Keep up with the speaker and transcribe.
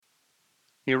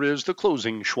Here is the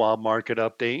closing Schwab market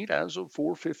update as of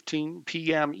 4:15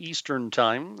 p.m. Eastern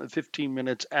Time, 15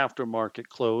 minutes after market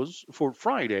close for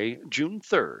Friday, June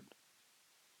 3rd.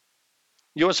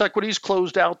 U.S. equities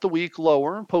closed out the week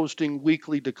lower, posting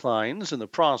weekly declines in the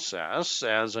process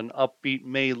as an upbeat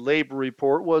May labor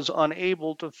report was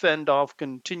unable to fend off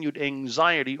continued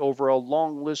anxiety over a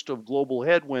long list of global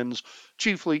headwinds,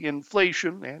 chiefly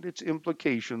inflation and its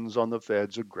implications on the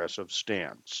Fed's aggressive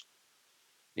stance.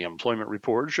 The employment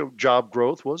report showed job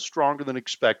growth was stronger than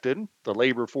expected, the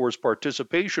labor force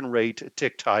participation rate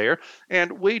ticked higher,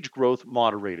 and wage growth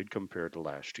moderated compared to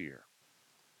last year.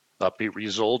 Upbeat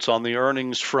results on the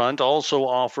earnings front also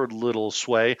offered little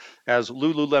sway as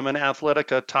Lululemon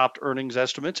Athletica topped earnings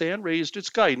estimates and raised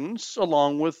its guidance,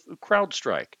 along with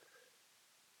CrowdStrike.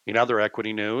 In other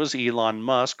equity news, Elon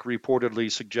Musk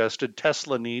reportedly suggested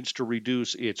Tesla needs to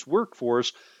reduce its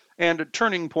workforce, and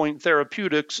Turning Point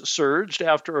Therapeutics surged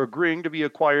after agreeing to be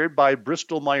acquired by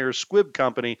Bristol Myers Squibb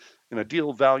Company in a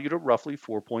deal valued at roughly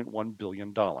 $4.1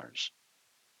 billion.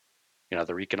 In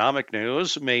other economic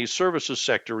news, May services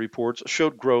sector reports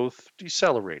showed growth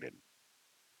decelerated.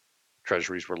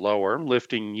 Treasuries were lower,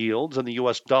 lifting yields, and the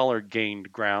U.S. dollar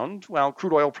gained ground, while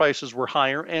crude oil prices were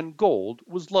higher and gold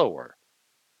was lower.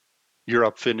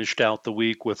 Europe finished out the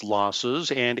week with losses,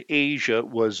 and Asia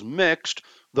was mixed,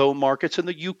 though markets in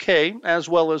the UK, as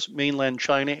well as mainland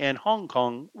China and Hong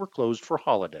Kong, were closed for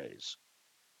holidays.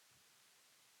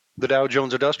 The Dow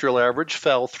Jones Industrial Average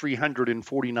fell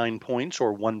 349 points,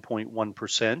 or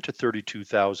 1.1%, to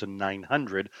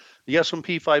 32,900. The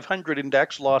S&P 500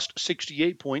 index lost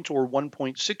 68 points, or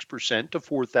 1.6%, to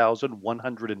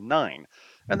 4,109.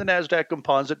 And the Nasdaq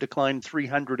Composite declined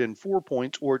 304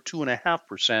 points, or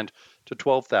 2.5%, to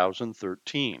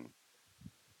 12,013.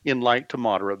 In light to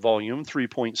moderate volume,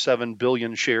 3.7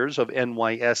 billion shares of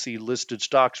NYSE listed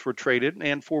stocks were traded,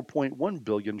 and 4.1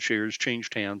 billion shares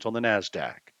changed hands on the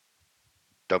Nasdaq.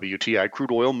 WTI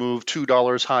crude oil moved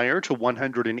 $2 higher to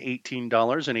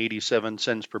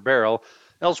 $118.87 per barrel.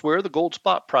 Elsewhere, the gold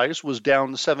spot price was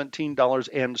down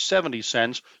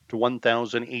 $17.70 to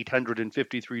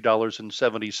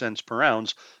 $1,853.70 per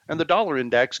ounce, and the dollar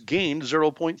index gained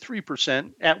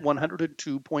 0.3% at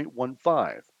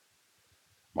 102.15.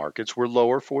 Markets were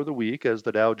lower for the week as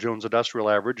the Dow Jones Industrial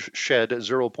Average shed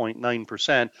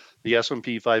 0.9%, the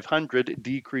S&P 500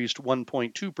 decreased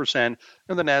 1.2%,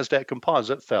 and the Nasdaq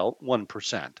Composite fell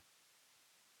 1%.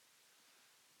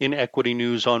 In equity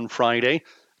news on Friday,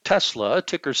 Tesla,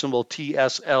 ticker symbol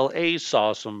TSLA,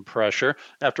 saw some pressure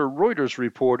after Reuters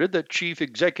reported that Chief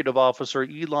Executive Officer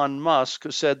Elon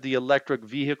Musk said the electric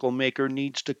vehicle maker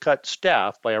needs to cut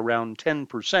staff by around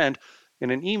 10% in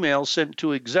an email sent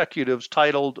to executives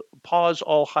titled Pause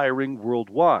All Hiring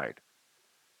Worldwide.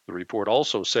 The report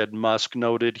also said Musk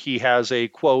noted he has a,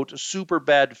 quote, super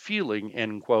bad feeling,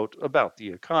 end quote, about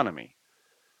the economy.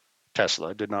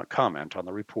 Tesla did not comment on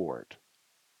the report.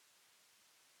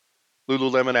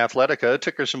 Lululemon Athletica,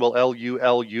 ticker symbol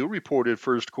LULU, reported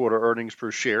first quarter earnings per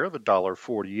share of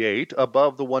 $1.48,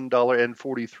 above the $1.43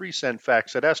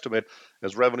 FactSet estimate,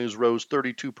 as revenues rose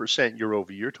 32% year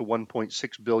over year to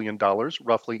 $1.6 billion,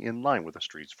 roughly in line with the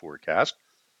Street's forecast.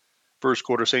 First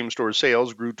quarter same-store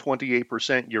sales grew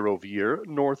 28% year over year,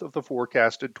 north of the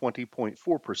forecasted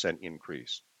 20.4%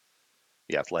 increase.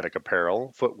 The athletic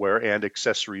apparel, footwear, and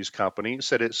accessories company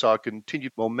said it saw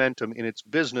continued momentum in its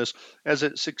business as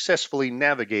it successfully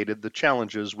navigated the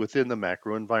challenges within the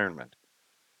macro environment.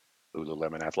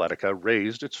 Lululemon Athletica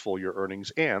raised its full-year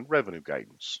earnings and revenue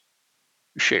guidance.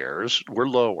 Shares were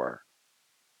lower.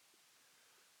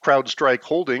 CrowdStrike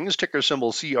Holdings, ticker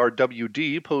symbol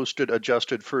CRWD, posted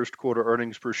adjusted first quarter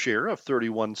earnings per share of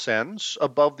 31 cents,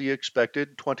 above the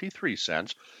expected 23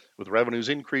 cents, with revenues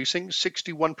increasing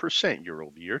 61% year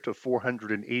over year to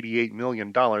 $488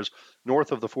 million,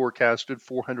 north of the forecasted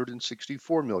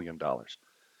 $464 million. The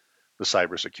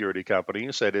cybersecurity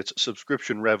company said its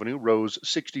subscription revenue rose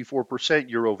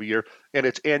 64% year over year, and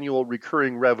its annual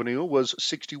recurring revenue was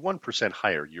 61%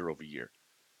 higher year over year.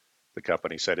 The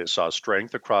company said it saw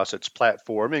strength across its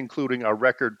platform, including a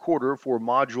record quarter for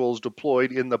modules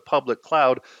deployed in the public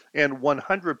cloud and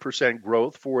 100%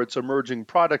 growth for its emerging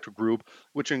product group,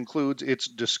 which includes its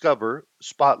Discover,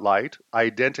 Spotlight,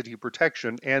 Identity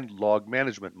Protection, and Log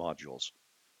Management modules.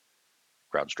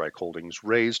 CrowdStrike Holdings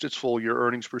raised its full-year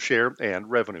earnings per share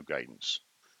and revenue guidance.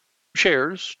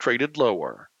 Shares traded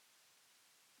lower.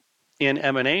 In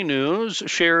M&A news,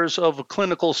 shares of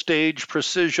clinical stage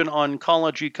precision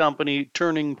oncology company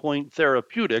Turning Point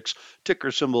Therapeutics, ticker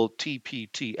symbol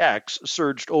TPTX,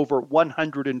 surged over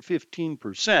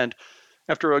 115%,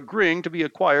 after agreeing to be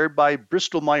acquired by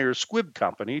Bristol Myers Squibb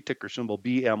Company, ticker symbol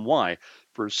BMY,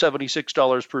 for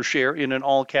 $76 per share in an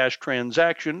all-cash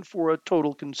transaction for a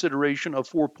total consideration of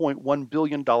 $4.1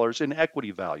 billion in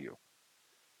equity value.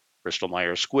 Bristol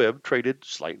Myers Squibb traded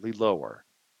slightly lower.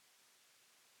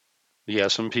 The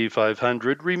S&P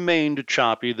 500 remained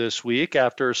choppy this week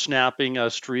after snapping a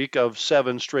streak of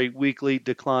 7 straight weekly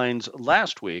declines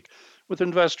last week, with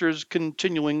investors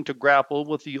continuing to grapple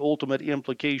with the ultimate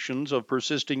implications of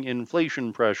persisting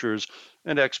inflation pressures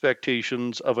and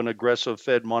expectations of an aggressive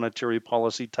Fed monetary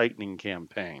policy tightening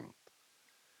campaign.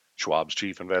 Schwab's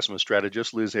chief investment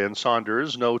strategist Liz Ann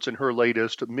Saunders notes in her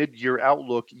latest mid-year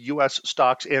outlook, U.S.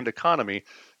 stocks and economy,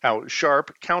 how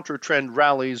sharp counter-trend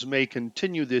rallies may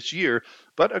continue this year,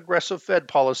 but aggressive Fed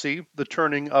policy, the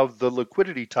turning of the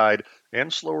liquidity tide,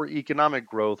 and slower economic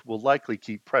growth will likely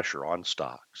keep pressure on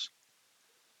stocks.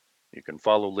 You can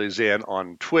follow Liz Ann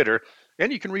on Twitter,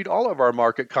 and you can read all of our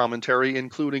market commentary,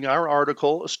 including our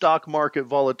article, Stock Market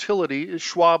Volatility,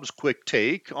 Schwab's Quick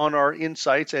Take, on our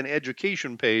Insights and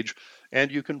Education page, and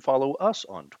you can follow us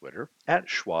on Twitter at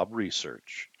Schwab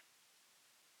Research.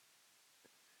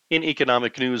 In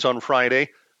economic news on Friday,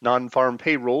 non-farm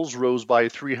payrolls rose by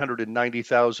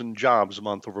 390,000 jobs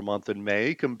month over month in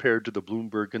May, compared to the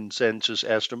Bloomberg consensus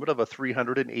estimate of a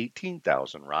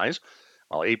 318,000 rise,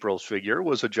 while April's figure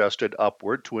was adjusted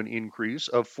upward to an increase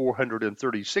of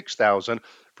 436,000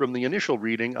 from the initial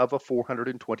reading of a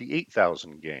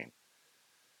 428,000 gain.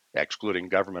 Excluding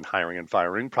government hiring and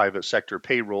firing, private sector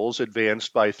payrolls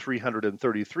advanced by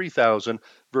 333,000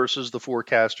 versus the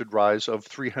forecasted rise of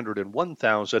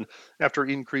 301,000 after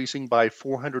increasing by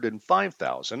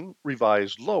 405,000,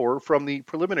 revised lower from the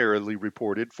preliminarily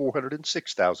reported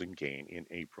 406,000 gain in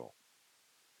April.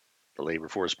 The labor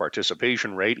force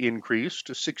participation rate increased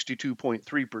to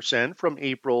 62.3% from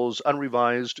April's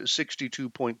unrevised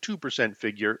 62.2%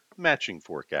 figure, matching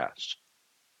forecasts.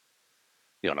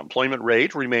 The unemployment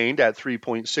rate remained at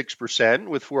 3.6%,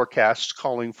 with forecasts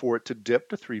calling for it to dip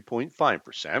to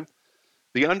 3.5%.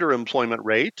 The underemployment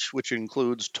rate, which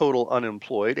includes total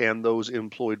unemployed and those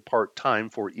employed part-time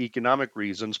for economic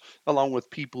reasons, along with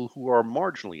people who are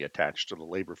marginally attached to the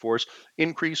labor force,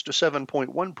 increased to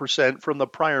 7.1% from the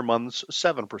prior month's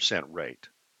 7% rate.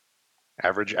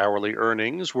 Average hourly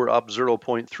earnings were up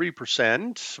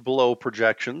 0.3%, below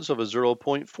projections of a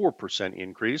 0.4%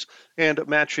 increase, and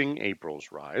matching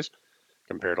April's rise.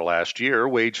 Compared to last year,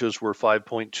 wages were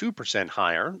 5.2%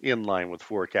 higher, in line with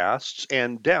forecasts,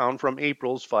 and down from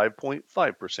April's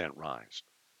 5.5% rise.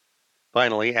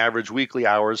 Finally, average weekly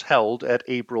hours held at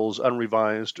April's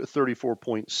unrevised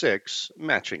 34.6,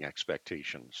 matching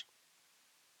expectations.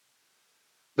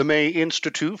 The May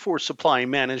Institute for Supply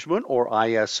Management, or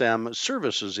ISM,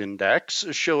 Services Index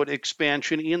showed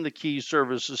expansion in the key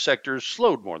services sectors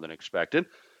slowed more than expected.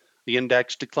 The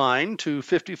index declined to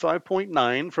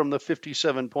 55.9 from the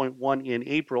 57.1 in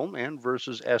April and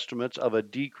versus estimates of a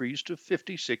decrease to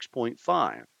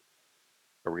 56.5.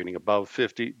 A reading above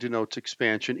 50 denotes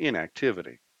expansion in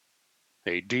activity.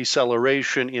 A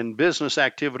deceleration in business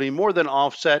activity more than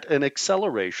offset an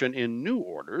acceleration in new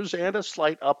orders and a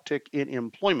slight uptick in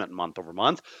employment month over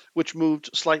month, which moved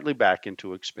slightly back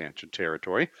into expansion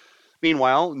territory.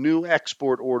 Meanwhile, new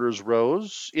export orders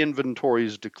rose,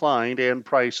 inventories declined, and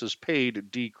prices paid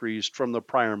decreased from the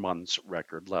prior month's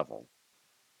record level.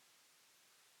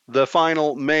 The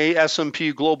final May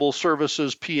S&P Global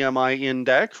Services PMI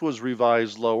index was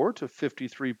revised lower to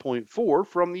 53.4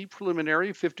 from the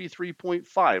preliminary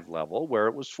 53.5 level, where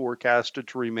it was forecasted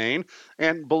to remain,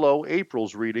 and below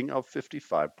April's reading of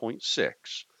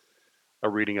 55.6. A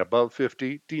reading above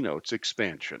 50 denotes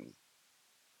expansion.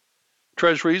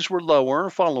 Treasuries were lower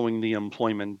following the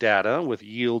employment data, with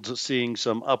yields seeing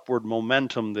some upward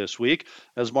momentum this week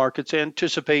as markets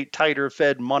anticipate tighter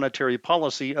Fed monetary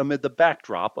policy amid the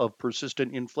backdrop of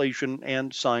persistent inflation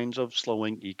and signs of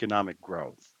slowing economic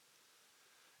growth.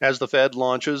 As the Fed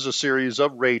launches a series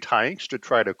of rate hikes to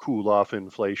try to cool off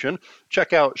inflation,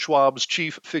 check out Schwab's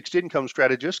chief fixed income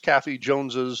strategist Kathy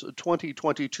Jones's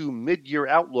 2022 mid-year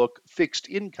outlook Fixed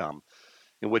Income,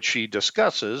 in which she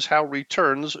discusses how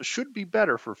returns should be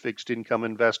better for fixed income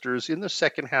investors in the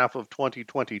second half of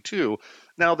 2022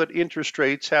 now that interest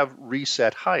rates have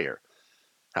reset higher.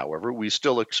 However, we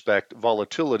still expect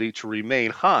volatility to remain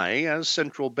high as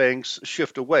central banks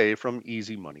shift away from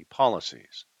easy money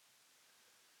policies.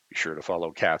 Be sure to follow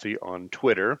Kathy on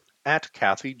Twitter at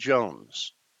Kathy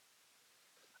Jones.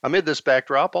 Amid this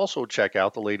backdrop, also check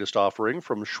out the latest offering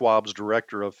from Schwab's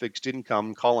Director of Fixed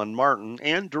Income, Colin Martin,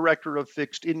 and Director of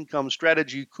Fixed Income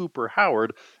Strategy, Cooper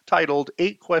Howard, titled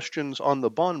 8 Questions on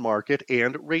the Bond Market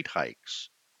and Rate Hikes.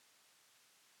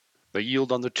 The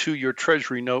yield on the 2-year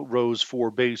Treasury note rose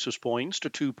 4 basis points to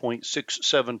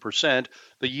 2.67%.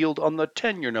 The yield on the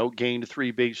 10-year note gained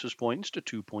 3 basis points to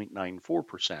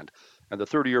 2.94%. And the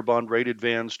 30-year bond rate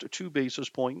advanced 2 basis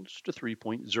points to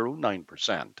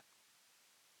 3.09%.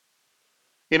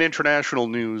 In international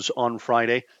news on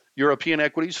Friday, European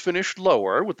equities finished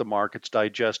lower, with the markets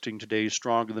digesting today's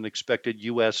stronger than expected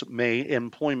U.S. May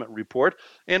employment report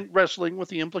and wrestling with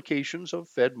the implications of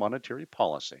Fed monetary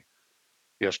policy.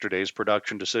 Yesterday's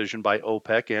production decision by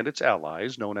OPEC and its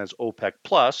allies, known as OPEC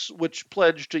Plus, which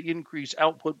pledged to increase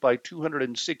output by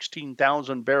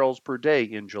 216,000 barrels per day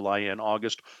in July and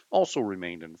August, also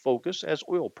remained in focus as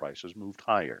oil prices moved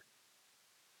higher.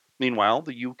 Meanwhile,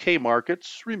 the UK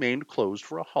markets remained closed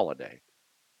for a holiday.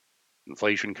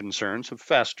 Inflation concerns have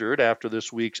festered after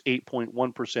this week's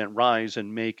 8.1% rise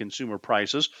in May consumer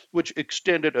prices, which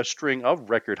extended a string of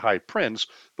record high prints.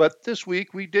 But this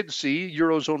week we did see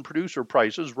Eurozone producer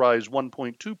prices rise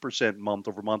 1.2% month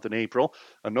over month in April,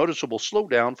 a noticeable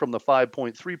slowdown from the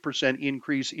 5.3%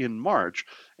 increase in March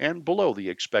and below the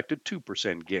expected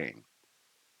 2% gain.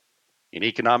 In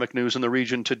economic news in the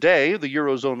region today, the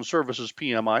Eurozone Services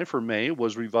PMI for May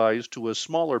was revised to a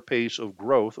smaller pace of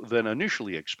growth than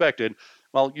initially expected,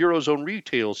 while Eurozone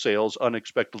retail sales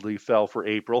unexpectedly fell for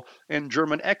April and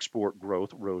German export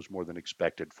growth rose more than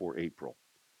expected for April.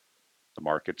 The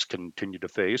markets continue to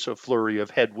face a flurry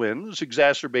of headwinds,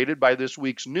 exacerbated by this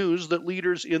week's news that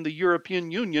leaders in the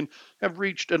European Union have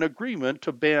reached an agreement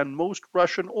to ban most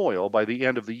Russian oil by the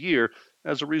end of the year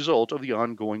as a result of the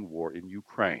ongoing war in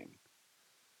Ukraine.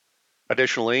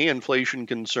 Additionally, inflation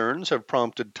concerns have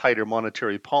prompted tighter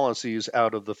monetary policies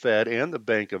out of the Fed and the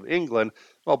Bank of England,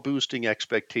 while boosting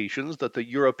expectations that the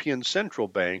European Central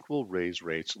Bank will raise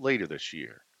rates later this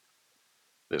year.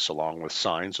 This, along with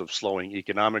signs of slowing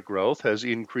economic growth, has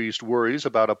increased worries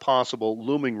about a possible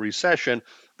looming recession,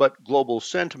 but global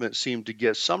sentiment seemed to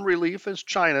get some relief as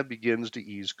China begins to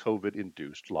ease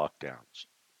COVID-induced lockdowns.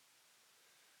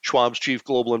 Schwab's chief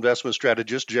global investment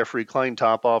strategist Jeffrey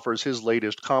Kleintop offers his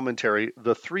latest commentary,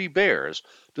 The Three Bears,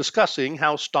 discussing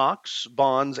how stocks,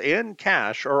 bonds, and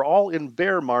cash are all in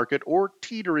bear market or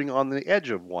teetering on the edge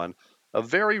of one, a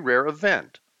very rare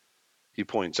event. He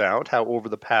points out how over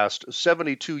the past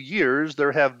 72 years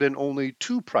there have been only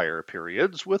 2 prior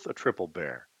periods with a triple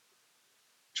bear.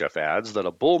 Jeff adds that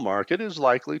a bull market is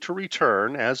likely to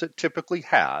return as it typically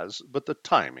has, but the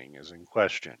timing is in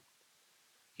question.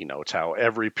 He notes how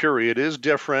every period is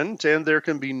different and there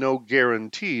can be no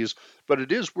guarantees, but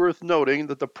it is worth noting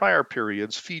that the prior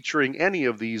periods featuring any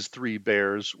of these 3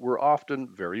 bears were often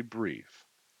very brief.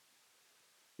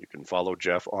 You can follow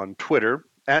Jeff on Twitter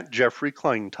at Jeffrey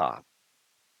Kleintop.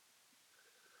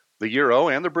 The euro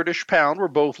and the British pound were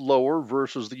both lower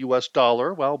versus the US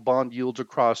dollar, while bond yields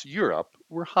across Europe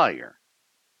were higher.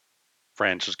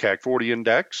 France's CAC 40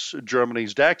 index,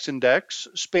 Germany's DAX index,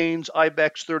 Spain's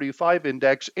IBEX 35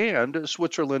 index, and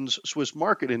Switzerland's Swiss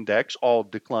market index all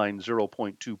declined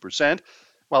 0.2%,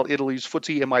 while Italy's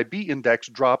FTSE MIB index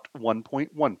dropped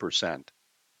 1.1%.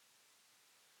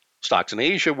 Stocks in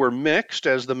Asia were mixed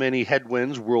as the many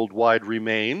headwinds worldwide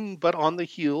remain, but on the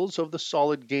heels of the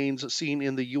solid gains seen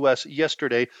in the U.S.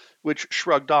 yesterday, which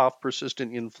shrugged off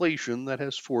persistent inflation that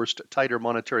has forced tighter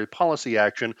monetary policy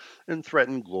action and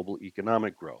threatened global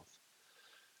economic growth.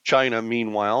 China,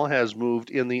 meanwhile, has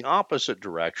moved in the opposite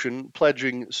direction,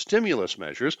 pledging stimulus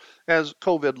measures as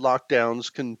COVID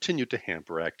lockdowns continue to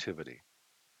hamper activity.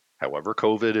 However,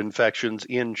 COVID infections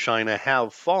in China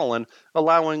have fallen,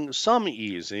 allowing some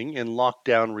easing in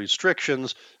lockdown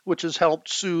restrictions, which has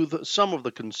helped soothe some of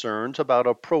the concerns about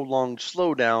a prolonged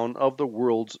slowdown of the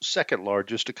world's second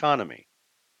largest economy.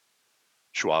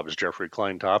 Schwab's Jeffrey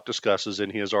Kleintop discusses in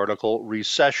his article,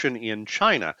 Recession in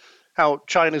China, how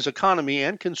China's economy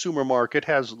and consumer market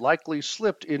has likely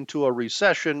slipped into a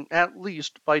recession, at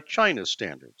least by China's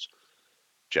standards.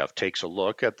 Jeff takes a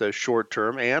look at the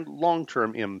short-term and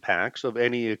long-term impacts of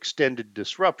any extended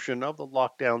disruption of the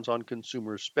lockdowns on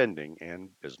consumer spending and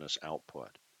business output.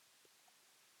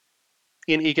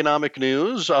 In economic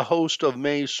news, a host of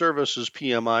May services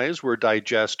PMIs were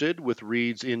digested, with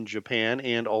reads in Japan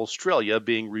and Australia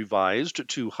being revised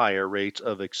to higher rates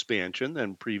of expansion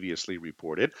than previously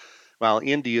reported, while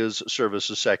India's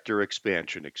services sector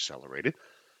expansion accelerated.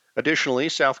 Additionally,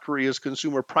 South Korea's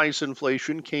consumer price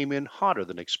inflation came in hotter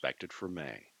than expected for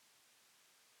May.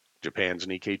 Japan's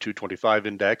Nikkei 225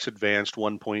 index advanced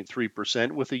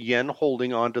 1.3%, with the yen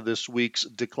holding on to this week's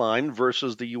decline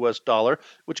versus the US dollar,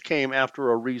 which came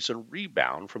after a recent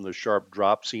rebound from the sharp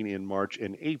drop seen in March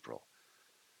and April.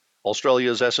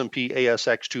 Australia's S&P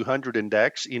ASX 200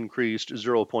 index increased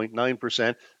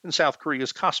 0.9%, and South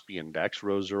Korea's Kospi index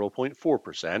rose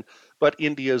 0.4%, but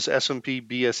India's S&P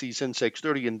BSE Sensex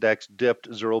 30 index dipped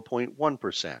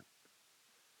 0.1%.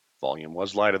 Volume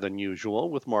was lighter than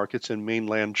usual, with markets in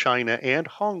mainland China and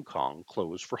Hong Kong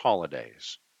closed for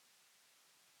holidays.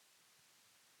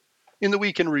 In the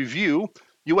week in review,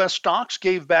 U.S. stocks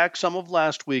gave back some of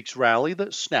last week's rally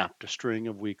that snapped a string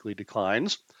of weekly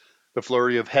declines. The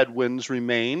flurry of headwinds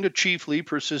remained, chiefly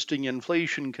persisting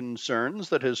inflation concerns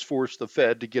that has forced the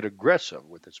Fed to get aggressive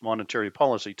with its monetary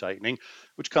policy tightening,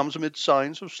 which comes amid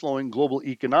signs of slowing global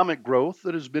economic growth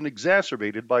that has been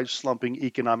exacerbated by slumping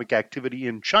economic activity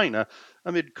in China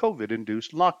amid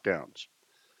COVID-induced lockdowns.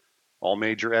 All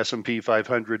major S&P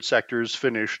 500 sectors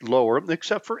finished lower,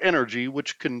 except for energy,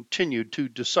 which continued to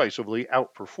decisively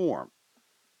outperform.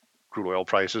 Crude oil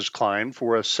prices climbed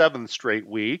for a seventh straight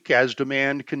week as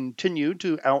demand continued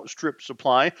to outstrip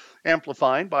supply,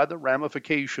 amplified by the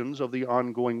ramifications of the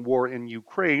ongoing war in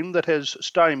Ukraine that has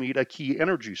stymied a key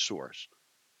energy source.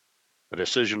 A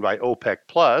decision by OPEC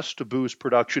Plus to boost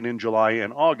production in July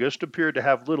and August appeared to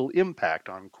have little impact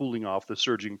on cooling off the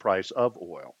surging price of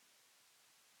oil.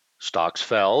 Stocks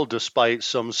fell despite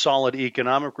some solid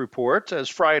economic reports as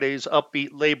Friday's upbeat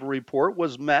labor report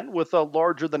was met with a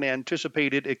larger than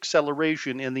anticipated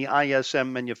acceleration in the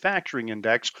ISM Manufacturing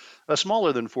Index, a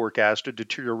smaller than forecasted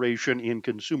deterioration in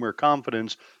consumer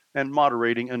confidence, and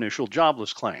moderating initial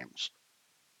jobless claims.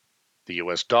 The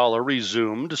U.S. dollar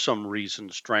resumed some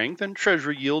recent strength, and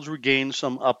Treasury yields regained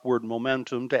some upward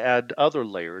momentum to add other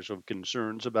layers of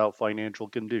concerns about financial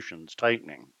conditions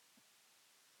tightening.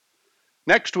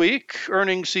 Next week,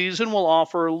 earnings season will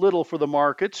offer little for the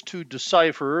markets to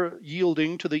decipher,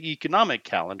 yielding to the economic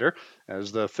calendar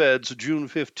as the Fed's June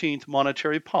 15th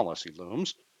monetary policy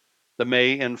looms. The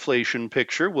May inflation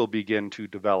picture will begin to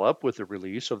develop with the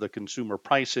release of the Consumer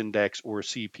Price Index, or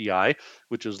CPI,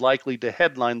 which is likely to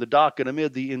headline the docket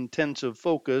amid the intensive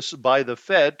focus by the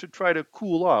Fed to try to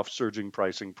cool off surging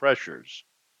pricing pressures.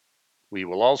 We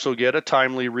will also get a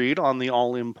timely read on the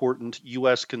all-important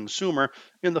U.S. consumer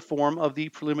in the form of the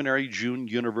preliminary June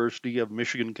University of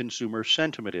Michigan Consumer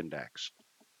Sentiment Index.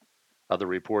 Other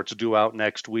reports due out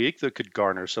next week that could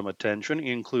garner some attention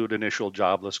include initial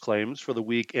jobless claims for the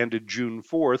week ended June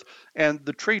 4th and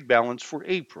the trade balance for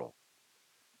April.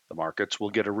 The markets will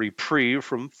get a reprieve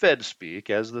from Fed speak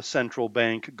as the central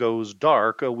bank goes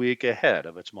dark a week ahead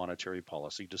of its monetary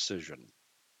policy decision.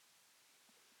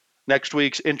 Next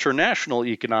week's international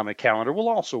economic calendar will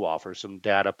also offer some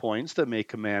data points that may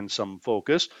command some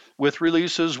focus, with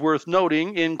releases worth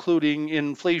noting, including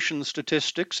inflation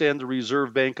statistics and the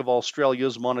Reserve Bank of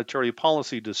Australia's monetary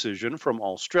policy decision from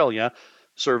Australia,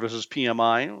 services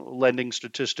PMI, lending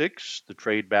statistics, the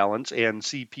trade balance, and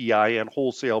CPI and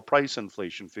wholesale price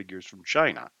inflation figures from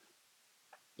China.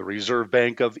 The Reserve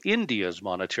Bank of India's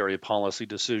monetary policy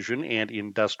decision and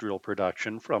industrial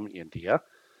production from India.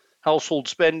 Household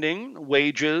spending,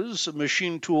 wages,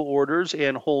 machine tool orders,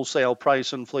 and wholesale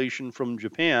price inflation from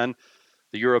Japan,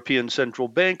 the European Central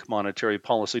Bank monetary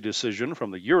policy decision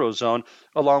from the Eurozone,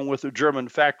 along with the German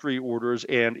factory orders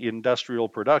and industrial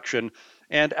production,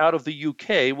 and out of the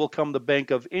UK will come the Bank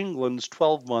of England's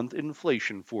 12-month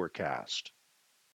inflation forecast.